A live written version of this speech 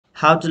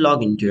How to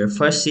log into your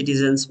First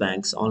Citizens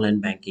Bank's online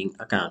banking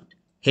account.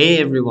 Hey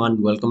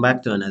everyone, welcome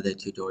back to another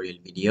tutorial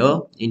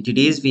video. In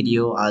today's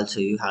video, I'll show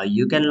you how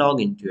you can log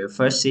into your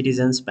First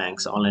Citizens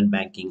Bank's online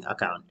banking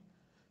account.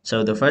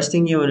 So the first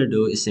thing you want to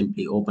do is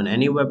simply open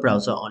any web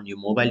browser on your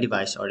mobile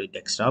device or your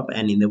desktop,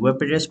 and in the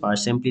web address bar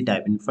simply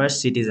type in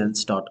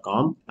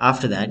firstcitizens.com.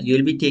 After that,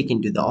 you'll be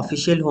taken to the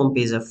official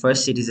homepage of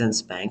First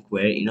Citizens Bank,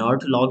 where in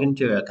order to log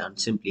into your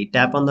account, simply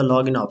tap on the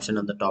login option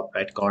on the top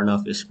right corner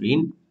of your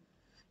screen,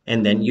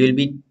 and then you'll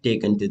be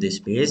taken to this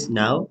page.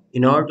 Now,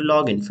 in order to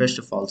log in, first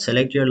of all,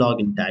 select your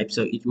login type.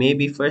 So it may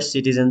be First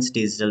Citizens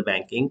Digital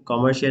Banking,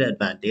 Commercial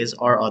Advantage,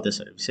 or other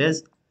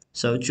services.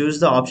 So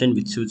choose the option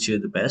which suits you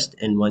the best,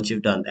 and once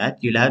you've done that,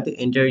 you'll have to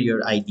enter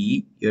your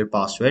ID, your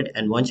password,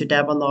 and once you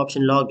tap on the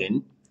option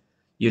login,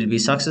 you'll be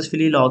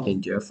successfully logged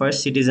into your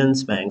First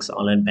Citizens Bank's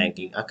online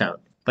banking account.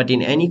 But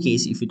in any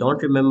case, if you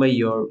don't remember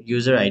your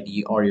user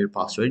ID or your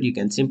password, you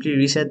can simply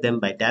reset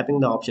them by tapping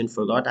the option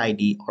Forgot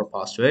ID or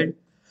Password.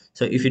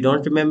 So if you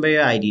don't remember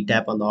your ID,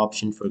 tap on the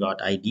option Forgot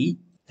ID,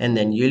 and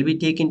then you'll be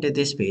taken to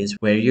this page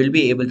where you'll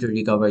be able to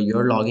recover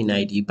your login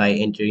ID by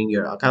entering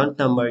your account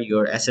number,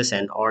 your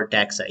SSN or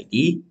tax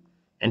ID,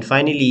 and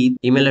finally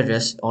email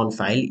address on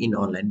file in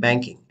online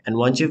banking. And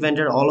once you've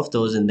entered all of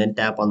those and then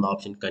tap on the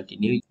option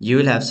continue, you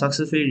will have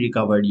successfully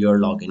recovered your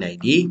login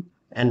ID.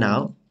 And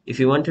now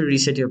if you want to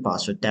reset your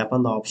password, tap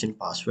on the option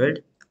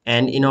password.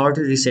 And in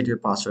order to reset your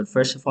password,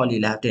 first of all,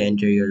 you'll have to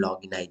enter your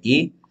login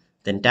ID,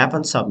 then tap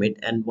on submit,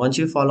 and once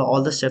you follow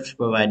all the steps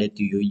provided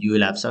to you, you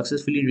will have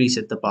successfully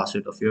reset the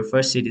password of your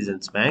First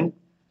Citizens Bank.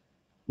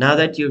 Now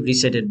that you've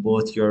resetted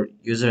both your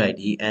user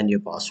ID and your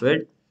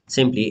password,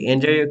 simply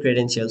enter your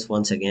credentials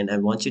once again,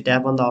 and once you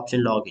tap on the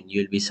option login,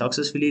 you'll be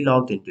successfully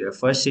logged into your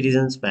First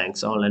Citizens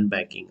Bank's online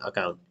banking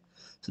account.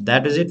 So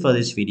that was it for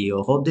this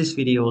video. Hope this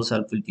video was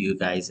helpful to you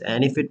guys,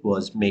 and if it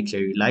was, make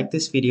sure you like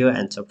this video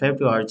and subscribe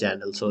to our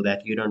channel so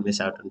that you don't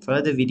miss out on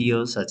further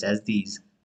videos such as these.